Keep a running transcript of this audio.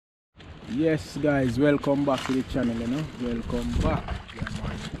Yes guys, welcome back to the channel, you know. Welcome back. Yeah,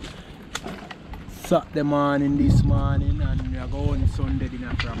 man. Saturday morning this morning and we are going Sunday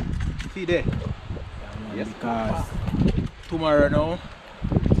dinner from today. Yeah, man, yes, because tomorrow now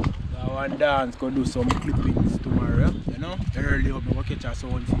I want dance go do some clippings tomorrow, you know. Early up I go catch a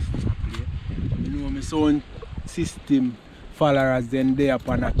sound system and play. You know my sound system followers then there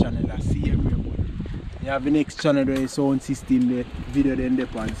upon that channel I see every. You have the next channel where sound system the video then they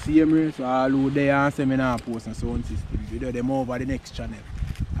on same, so all who there and say me now post a sound system video them over the next channel.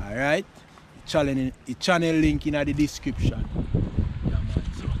 Alright? The channel link in the description. Yeah, man.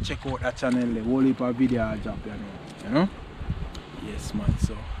 So check out that channel, the whole heap of video I drop you know? Yes man,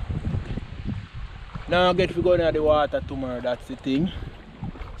 so now I get to go into the water tomorrow, that's the thing.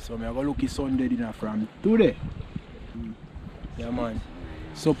 So I'm gonna look at Sunday dinner from today. Yeah man.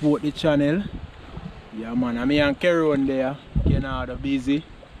 Support the channel. Yeah man, I mean carry on there, getting out of busy.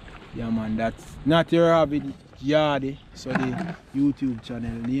 Yeah man, that's not your habit yardy, so the YouTube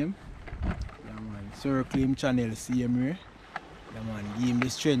channel name. Yeah man, circle him channel same way. Yeah man, give him the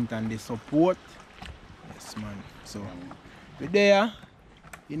strength and the support. Yes man, so we there.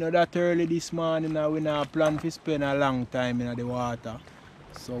 You know that early this morning we not plan to spend a long time in the water.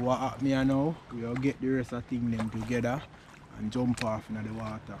 So what happen now, we'll get the rest of things them together and jump off in the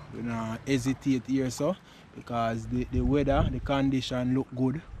water. We don't hesitate here so because the weather, the condition look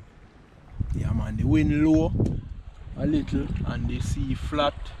good. Yeah man, the wind low a little and the sea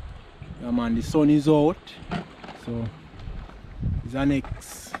flat. Yeah man, the sun is out. So it's a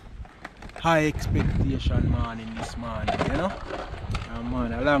next high expectation morning this morning, you know? Yeah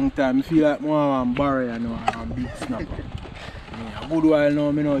man, a long time I feel like more I'm barrier now and big snapper. Yeah, a good while now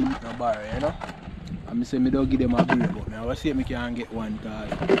I don't eat no barrier, you know? I say I don't give them a beer, but I will see if I can get one.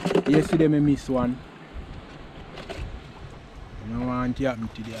 Yesterday I missed one. I don't want to happen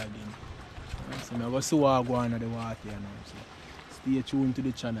today again. So I will see what I go on the water now. So stay tuned to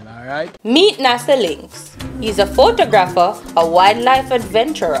the channel, alright? Meet NASA Lynx. He's a photographer, a wildlife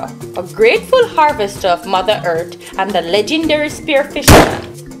adventurer, a grateful harvester of Mother Earth, and a legendary spearfisherman.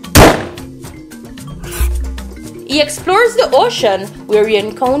 He explores the ocean where he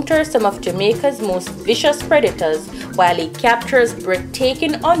encounters some of Jamaica's most vicious predators while he captures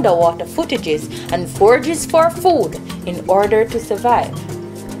breathtaking underwater footages and forages for food in order to survive.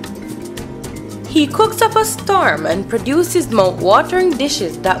 He cooks up a storm and produces mouth-watering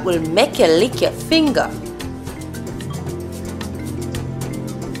dishes that will make you lick your finger.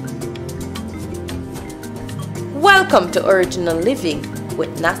 Welcome to Original Living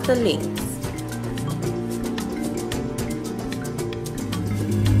with NASA Lynx.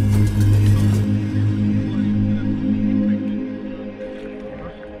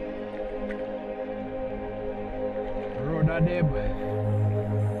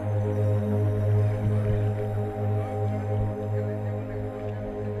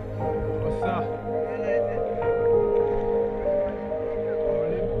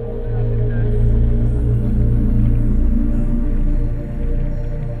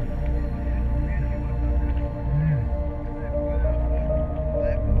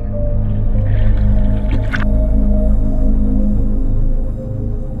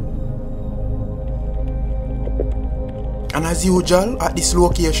 And as usual, at this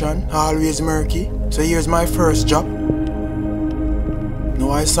location, always murky. So here's my first job.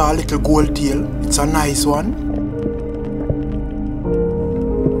 Now I saw a little gold tail. It's a nice one.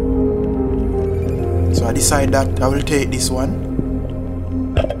 So I decided that I will take this one.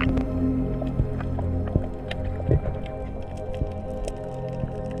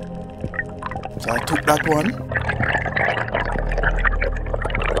 So I took that one.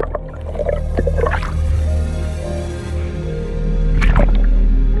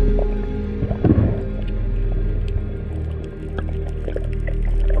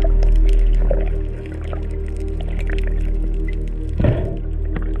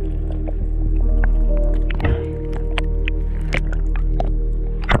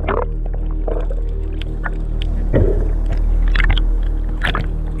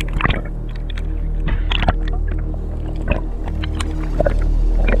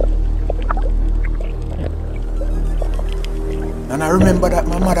 And I remember that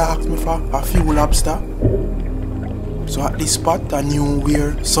my mother asked me for a few lobster. So at this spot I knew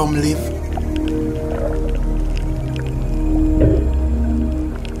where some live.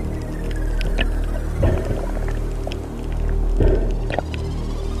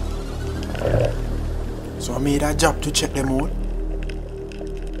 So I made a job to check them out.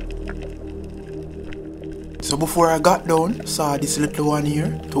 So before I got down, saw this little one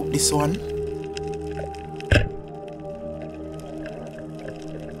here, took this one.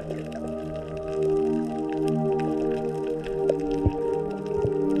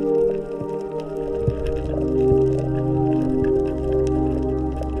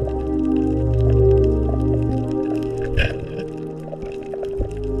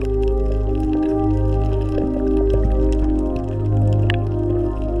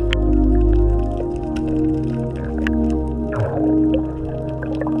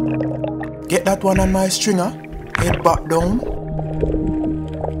 that one on my stringer, head back down.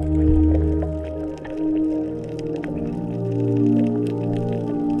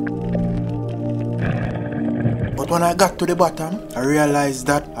 But when I got to the bottom, I realized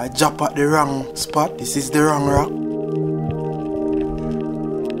that I dropped at the wrong spot. This is the wrong rock.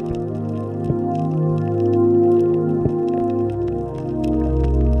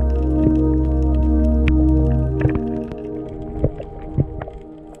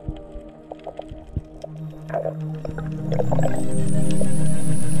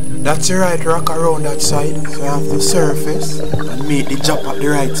 That's the right rock around that side, so I have to surface and make the drop at the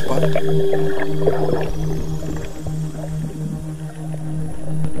right spot.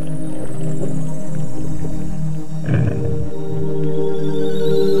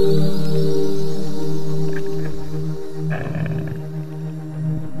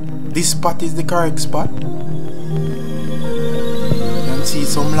 This spot is the correct spot. You can see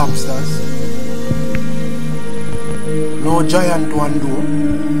some lobsters. No giant one though.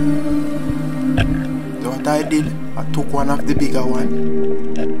 So what I did, I took one of the bigger one.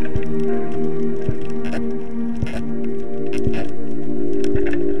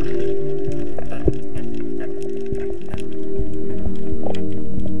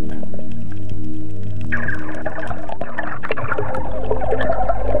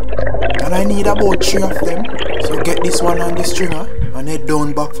 And I need about 3 of them. So get this one on the stringer and head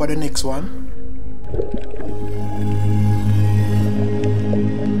down back for the next one.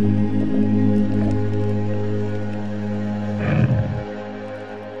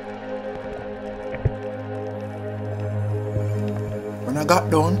 When I got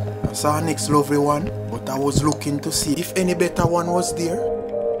down, I saw a next lovely one, but I was looking to see if any better one was there.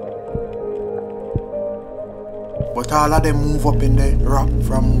 But all of them move up in the rock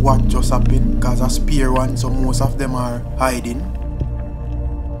from what just happened, because a spear one, so most of them are hiding.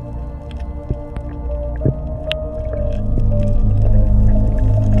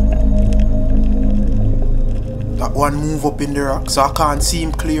 That one move up in the rock, so I can't see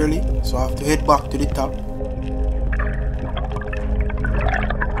him clearly, so I have to head back to the top.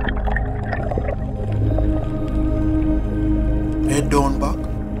 Head down back.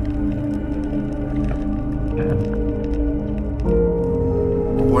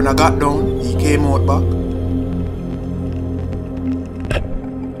 When I got down, he came out back.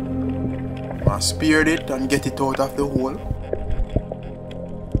 I speared it and get it out of the hole.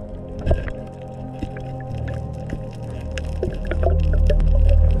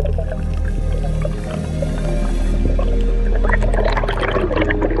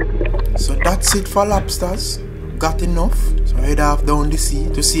 So that's it for lobsters. Got enough, so I head off down the sea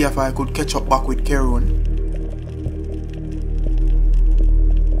to see if I could catch up back with Keron.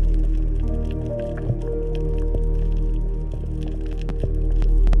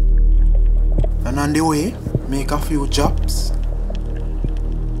 And on the way, make a few jobs.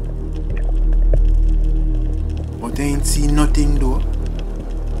 But I ain't seen nothing though.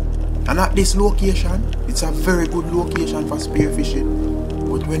 And at this location, it's a very good location for spearfishing.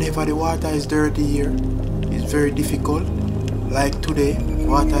 But whenever the water is dirty here, it's very difficult. Like today,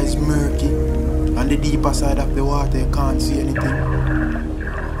 water is murky, and the deeper side of the water you can't see anything.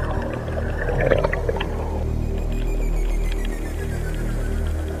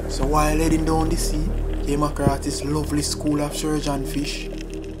 So while heading down the sea, came across this lovely school of surgeon fish.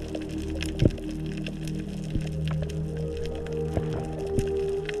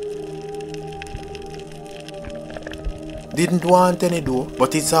 Didn't want any though,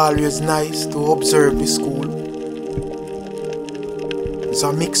 but it's always nice to observe the school. It's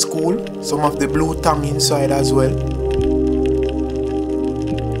a mixed school, some of the blue tang inside as well.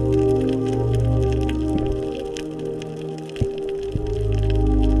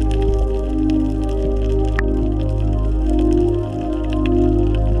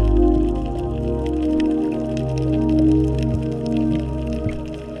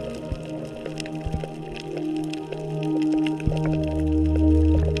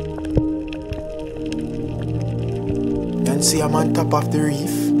 See, I'm on top of the reef.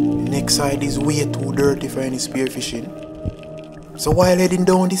 The next side is way too dirty for any spearfishing. So while heading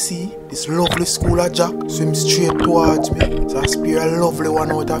down the sea, this lovely school of jack swims straight towards me. So I spear a lovely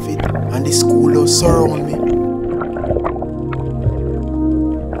one out of it, and the school does surround me.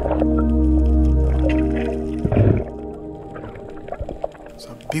 It's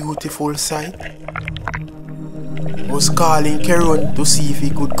a beautiful sight. I was calling Keron to see if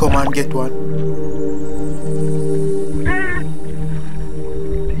he could come and get one.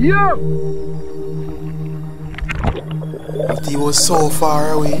 Yeah. But he was so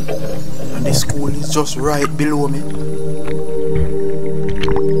far away, and the school is just right below me.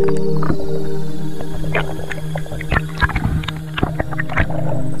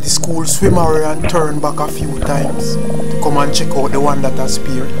 The school swimmer and turn back a few times to come and check out the one that has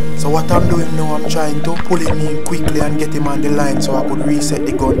spear. So what I'm doing now, I'm trying to pull him in quickly and get him on the line so I could reset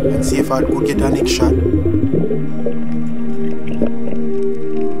the gun and see if I could get a next shot.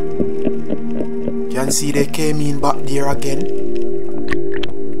 You can see they came in back there again.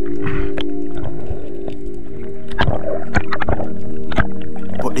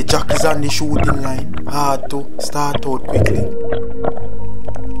 But the jack is on the shooting line. Hard to start out quickly.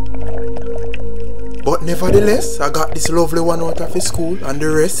 But nevertheless, I got this lovely one out of his school and the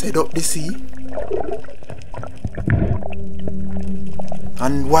rest head up the sea.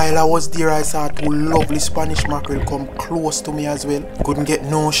 And while I was there, I saw two lovely Spanish mackerel come close to me as well. Couldn't get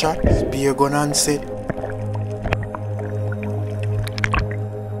no shot, spear gun and set.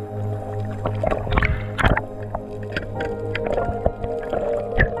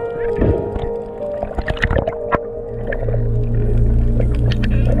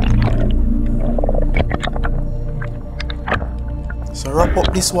 So wrap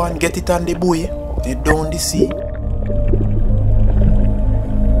up this one, get it on the buoy, head down the sea.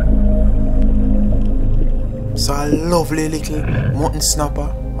 So a lovely little mutton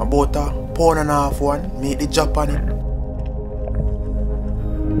snapper, about a £1.5 one, make the drop on it.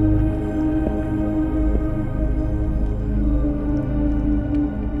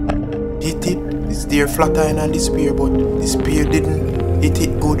 Hit it, it's there flat iron on the spear, but the spear didn't hit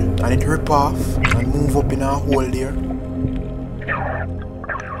it good and it rip off and move up in a hole there.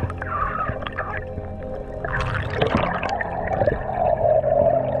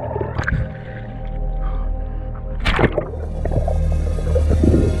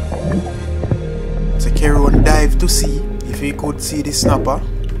 Everyone dive to see if he could see the snapper.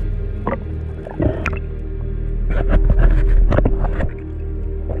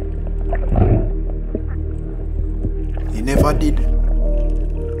 He never did.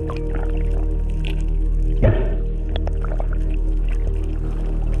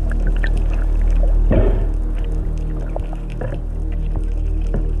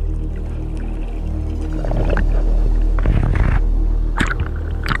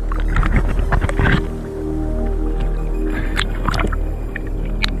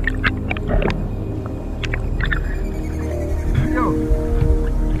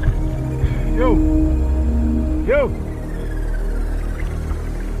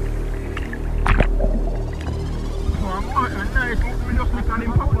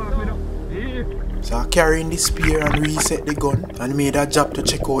 So I carried the spear and reset the gun and made a job to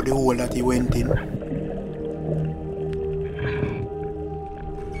check out the hole that he went in.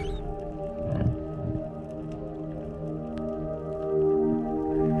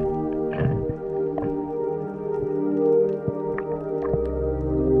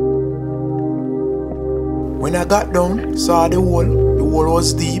 When I got down, saw the hole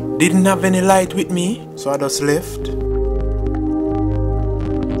was deep, didn't have any light with me, so I just left.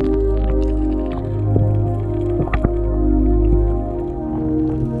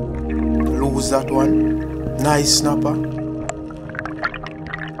 Lose that one, nice snapper.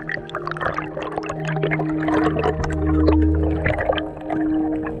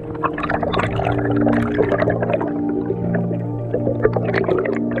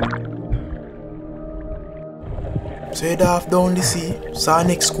 So head off down the sea, saw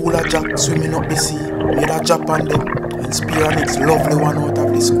next school a jack swimming up the sea, made a drop on them and spear a next lovely one out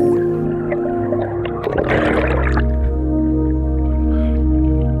of the school.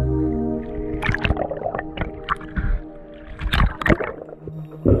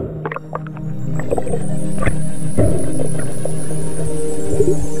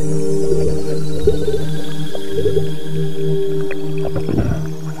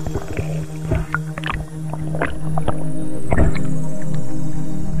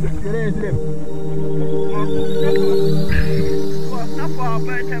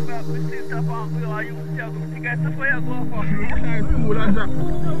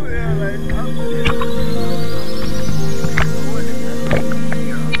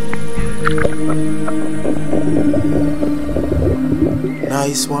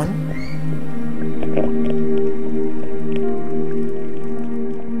 Nice one.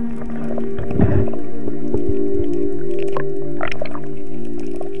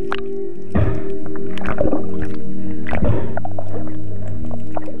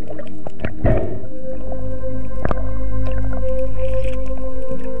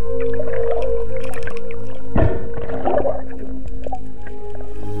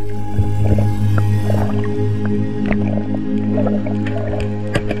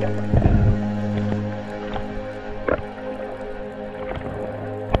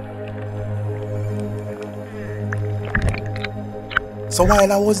 So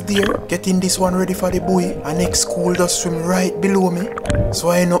while I was there, getting this one ready for the buoy, a next school just swim right below me. So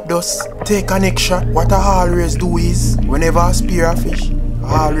I end up just take a next shot. What I always do is, whenever I spear a fish,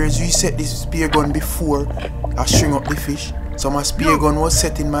 I always reset this spear gun before I string up the fish. So my spear gun was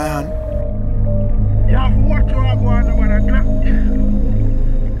set in my hand. You have to watch how I go on about a clock.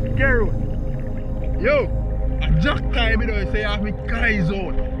 Carol. Yo, a jack time, you know, say I have my guys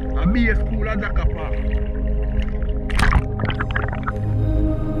out. A be a school at Jack Park.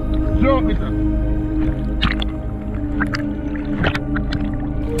 Drop it, sir.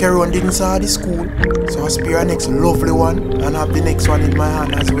 Carol didn't saw the school, so I spear a next lovely one and have the next one in my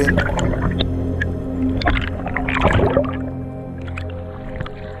hand as well.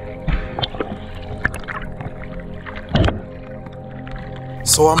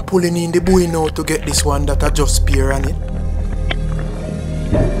 So I'm pulling in the buoy now to get this one that I just spear on it.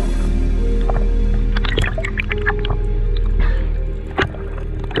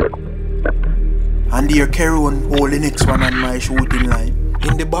 And here Keron hold the next one on my shooting line.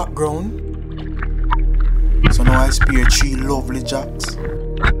 In the background. So now I spear 3 lovely jacks.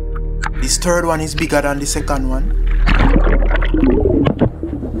 This third one is bigger than the second one.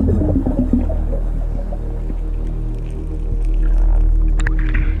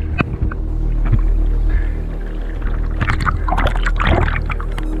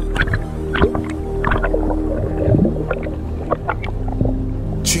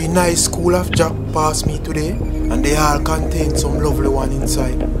 Nice school of jack passed me today, and they all contain some lovely one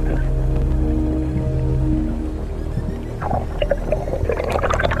inside.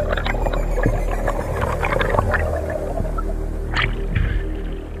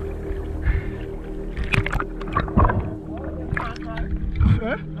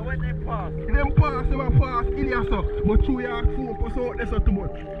 When they pass, they will pass in here, so, but you have focus out there so too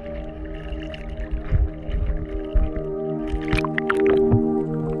much.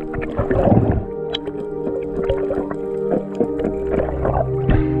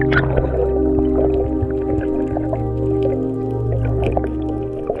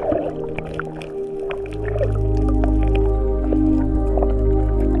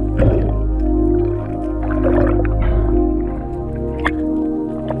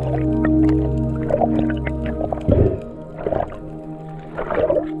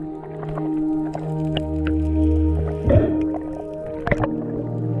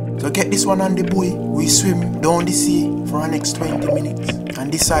 To get this one on the buoy, we swim down the sea for the next 20 minutes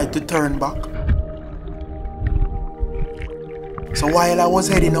and decide to turn back. So while I was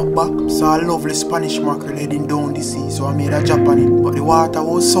heading up back, saw a lovely Spanish mackerel heading down the sea, so I made a jump on it. But the water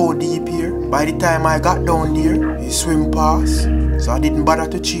was so deep here, by the time I got down there, it swam past, so I didn't bother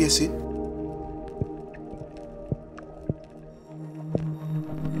to chase it.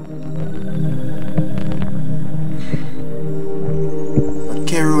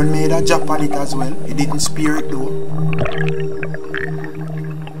 Keron made a jump on it as well. He didn't spear it though.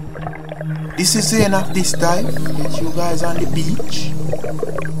 This is the end of this dive. Get you guys on the beach.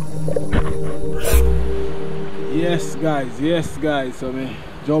 Yes guys, so me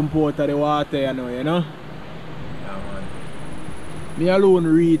jump out of the water, you know. Yeah, man. Me alone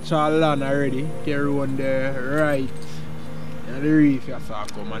reach our land already. Keron there right. And the reef you saw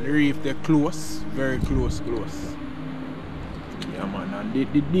come, and the reef they're close, very close. Yeah man, and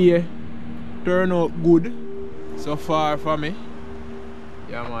the day turn out good so far for me.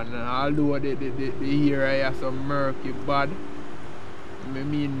 Yeah man, although the here I have some murky bad. I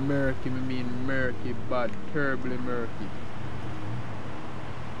mean murky bad, terribly murky.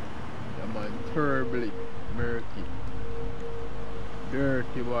 Yeah man, terribly murky.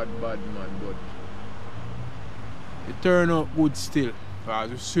 Dirty bad man, but it turn out good still. Cause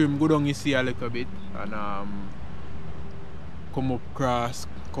we swim go down you see a little bit and come up across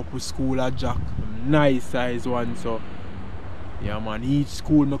couple school of jack, nice size one. So yeah man, each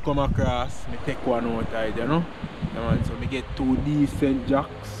school me come across, me take one out of it, you know. Yeah man, so me get 2 decent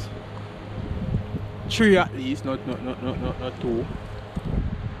jacks, 3 at least, not 2.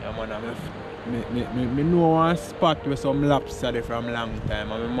 Yeah man, me know one spot with some lobster there from long time,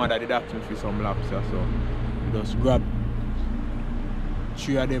 and my mother did ask me for some lobster, so just grab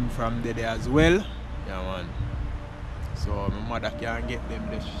 3 of them from there as well. Yeah man. So my mother can't get them,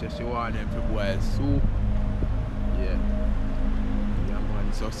 she want them to boil soup. Yeah. Yeah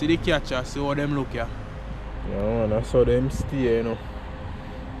man. So see the catcher, see how them look here. Yeah man, I saw them stay, you know.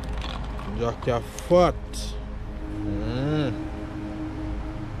 Jack are fat. Yeah,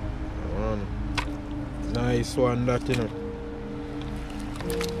 man. Nice one that, you know.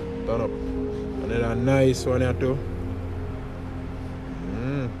 Turn up. Another nice one here too.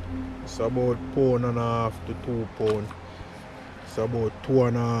 It's about £1.5 to £2. It's about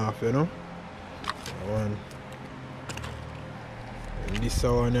 2.5, you know. One. And this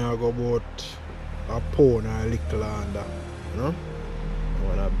one I go about a pound or a little under, you know. I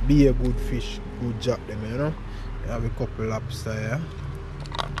wanna be a good fish, good jack them, you know. I have a couple lobster here.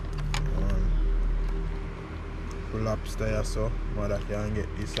 Lobster here, so mother can get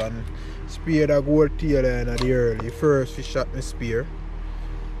this. And spear the gold tail there in the early. First fish at me spear.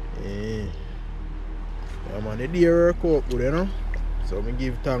 Yeah, man, the day work out good, you know. So I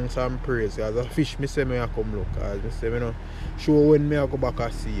give thanks and praise. As a fish, I say I come look. As I say, I know, show when I go back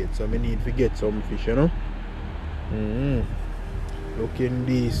and see it. So I need to get some fish, you know. Looking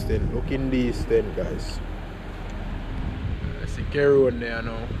decent, guys. I see carry on there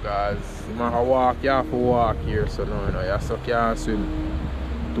now, because you have walk, you have to walk here, so no, you know, you so can't swim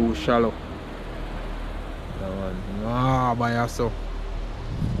too shallow. By yourself.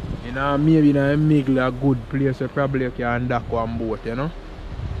 You know, maybe in a middle a good place where probably you can dock one boat, you know.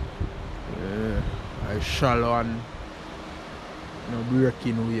 Yeah, it's shallow and no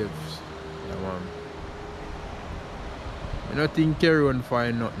breaking waves. Yeah, man. I don't think carry on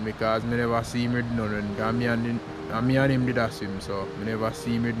find nothing because I never see him with none. Because me and him did a swim, so I never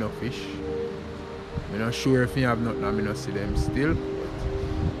see him with no fish. I'm not sure if he have nothing, I don't see them still.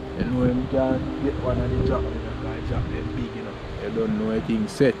 But you know him can get one of the jack, because jack is big, you know. You don't know anything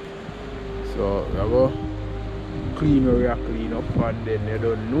set. So I go clean where you clean up and then you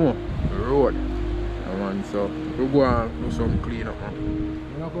don't know the road. Yeah, man, so we go and do some clean up, man.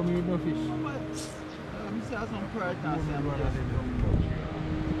 You not come with no fish? I'm seeing some pride now, I'm going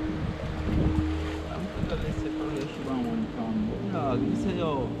to separation one pound. No, you say,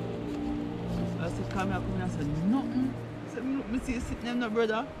 yo, I said, come here, come here, I said, nothing. I said, me see you sitting there, no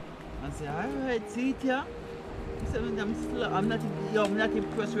brother. I said, alright, see it here. I said, I'm not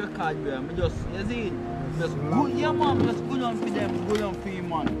impressed with record, bro. I'm just, you see, just good, yeah, man, just good on for them, good on for you,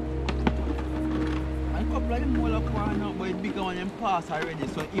 man. And a couple of them more like one out, but it's bigger one, them pass already,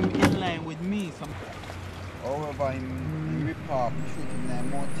 so him in line with me. However, him rip off, shooting them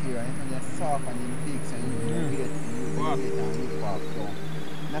more here, and they're soft and him big, so you wait and rip off. So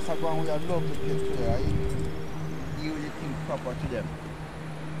that's a one we have love to catch today, right? You really think proper to them.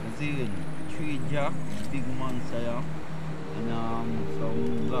 You see, 3 jack, big monster, yeah, and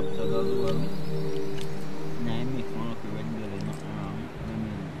some lobsters as well. And I make one look red belly, not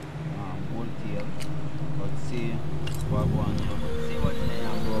bull tail. But see what one, see what they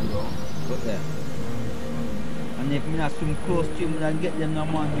have, bro. Put there. And if I swim close to him and get them no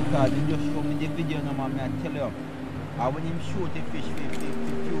man, because he just show me the video no man, I tell you. And when him shoot the fish for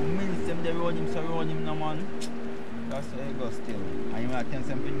few minutes, them they run him, so run him no man. That's how he goes still. And you might tell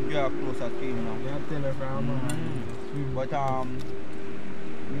something draw closer to him now. Yeah, tell her from man. But I'm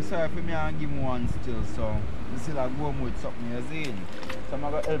sorry for me and give him one still, so I still like going with something you see. So I'm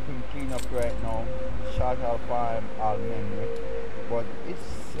gonna help him clean up right now. Short out for him all memory. But it's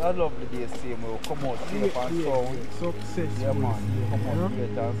a lovely day, same way. Come out safe and sound. Success. Yeah, man. Come out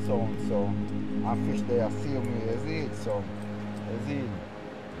great and sound. So, and fish there same way, you see it? So, you see it?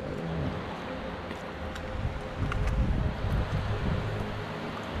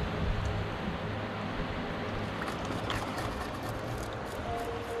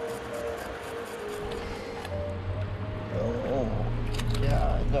 Oh,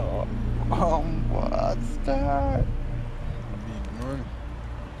 yeah, no. What's that?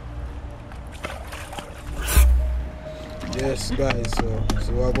 Yes, guys, so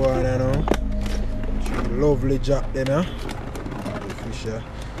we're going on now. Lovely jack there now. The fish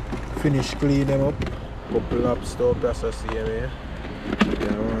finish clean them up. Couple lobster up, that's the same here.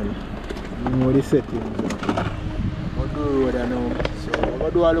 Yeah, man. You know the settings. I'll do the road now. So I'm going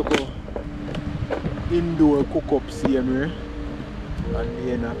to do a look indoor cook up same here. And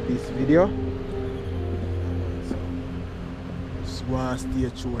the end of this video. Go and stay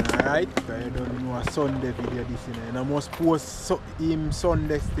tuned, alright? Because you don't know a Sunday video this, you know. And I must post him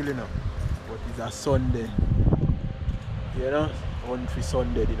Sunday still, you know. But it's a Sunday. You know? One for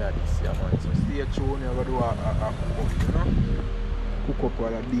Sunday dinner this, yeah, man. So stay tuned, you're going to do a cook up, you know. Cook up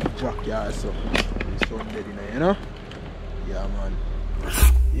with a big jack, yeah, so. This Sunday dinner, you know. Yeah, man.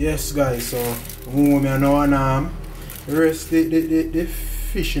 Yes, guys, so home I now and rest the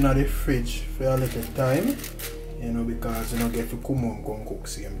fish in the fridge for a little time. You know, because you don't get to come home and cook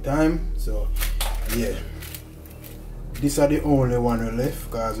same time. So yeah, these are the only one we left,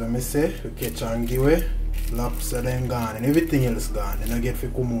 because when I say we catch and give away, lobster then gone and everything else gone. You don't get to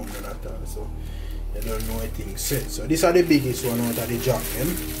come home at all. So you don't know anything set. So these are the biggest one out of the jack them.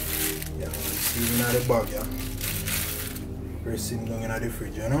 Yeah, see in the bag, yeah. Pressing down in the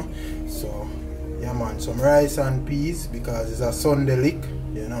fridge, you know. So Yeah man, some rice and peas because it's a Sunday lick,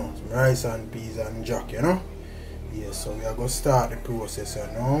 you know. Some rice and peas and jack, you know. Yeah, so we are going to start the process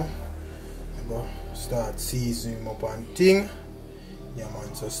now. We are going to start seasoning up and thing. Yeah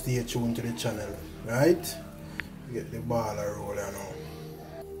man, so stay tuned to the channel, right? Get the ball rolling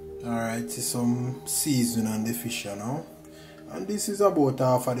now. Alright, see some seasoning on the fish now. And this is about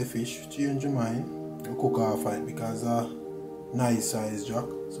half of the fish. Change your mind. You cook half of it because nice size jack.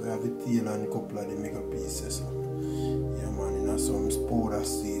 So we have the tail and a couple of the mega pieces. Yeah man, you know, some powder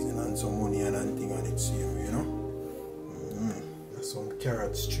seasoning and some onion and thing on it same, you know. Some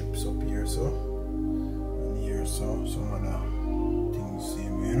carrot strips up here, so. And here, so some other things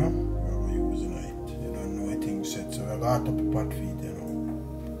same, you know. We're using it. You don't know anything set, so I got up a pot feet, you know.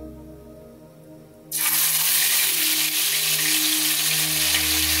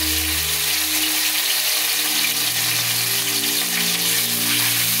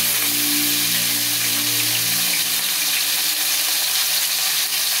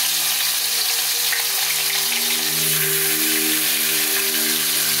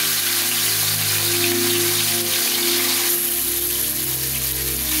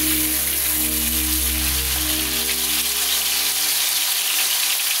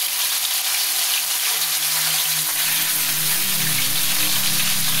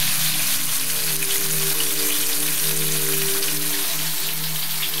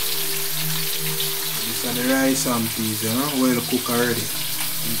 And the rice and peas, you know, well cooked already.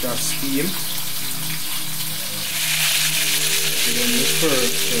 It has steam. So then the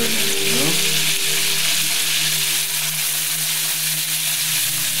first turn, you know.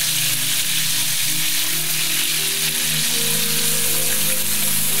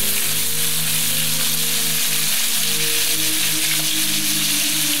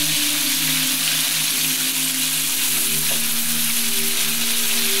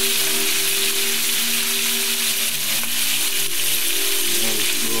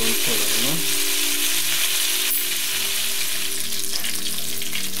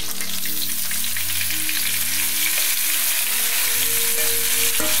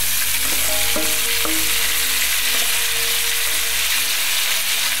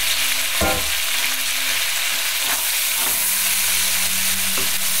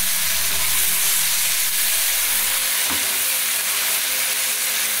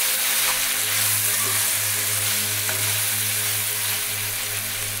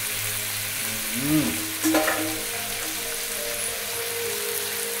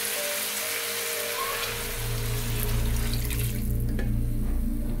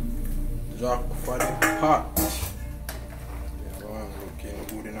 Jack for the pot. Yeah, looking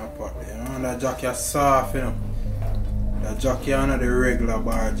good in a pot. You know, that jack is soft, you know. That jack is not the regular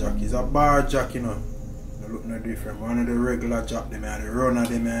bar jack. It's a bar jack, you know. They look no different. One of the regular jack, they may run of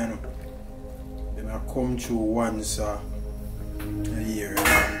them, you know. They may come through once a year. You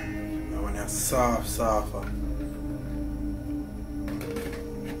know? That one is soft. You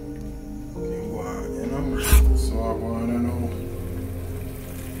know. So I want to know.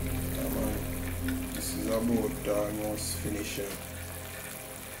 About almost finishing.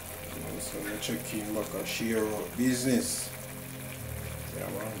 So I'm checking back a share out business. Yeah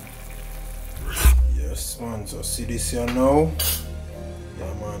man. Yes man, so see this here now.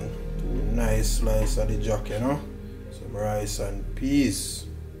 Yeah man, two nice slice of the jack, you know. Some rice and peas.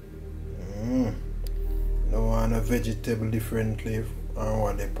 No want a vegetable differently. I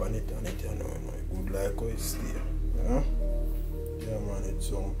want to put it on it, you know. Good like how it stay. You know? Yeah man, it's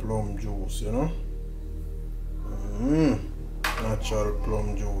some plum juice, you know. Natural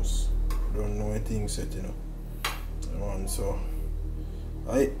plum juice. Don't know anything set, you know. So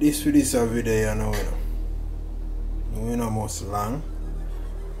I eat this for this every day, you know. You know, most long.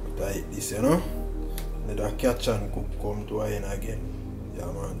 But I eat this, you know. Let a catch and cook come to in again.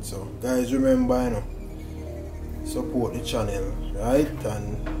 Yeah man. So guys, remember, you know, support the channel, right?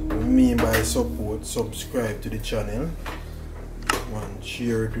 And what I mean by support, subscribe to the channel. Man,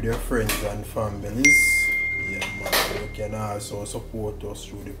 share it with your friends and families. Yeah, man, you can also support us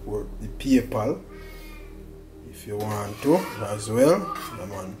through the PayPal if you want to as well. Yeah,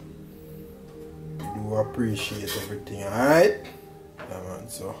 man, we do appreciate everything, alright? Yeah, man,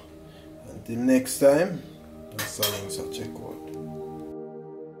 so until next time, that's all. Check out.